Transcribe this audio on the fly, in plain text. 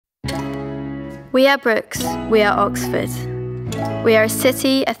We are Brookes, we are Oxford. We are a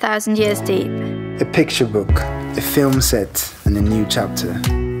city 1,000 years deep. A picture book, a film set, and a new chapter.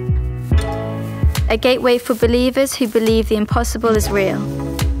 A gateway for believers who believe the impossible is real.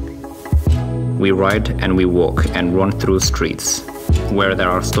 We ride and we walk and run through streets where there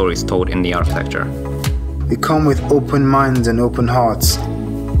are stories told in the architecture. We come with open minds and open hearts.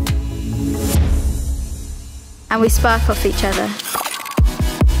 And we spark off each other.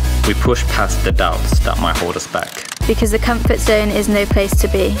 We push past the doubts that might hold us back. Because the comfort zone is no place to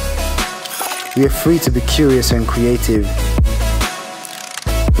be. We are free to be curious and creative.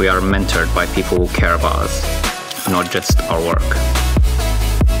 We are mentored by people who care about us, not just our work.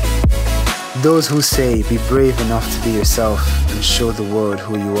 Those who say, be brave enough to be yourself and show the world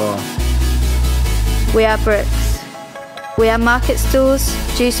who you are. We are Brookes. We are market stalls,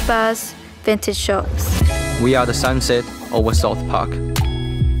 juice bars, vintage shops. We are the sunset over South Park.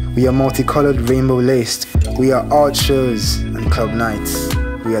 We are multicolored, rainbow-laced. We are art shows and club nights.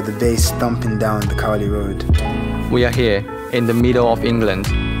 We are the bass thumping down the Cowley Road. We are here, in the middle of England,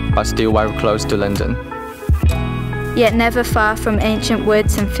 but still very close to London. Yet never far from ancient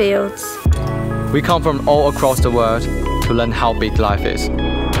woods and fields. We come from all across the world to learn how big life is.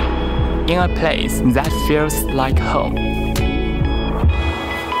 In a place that feels like home.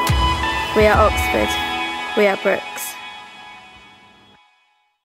 We are Oxford. We are Brookes.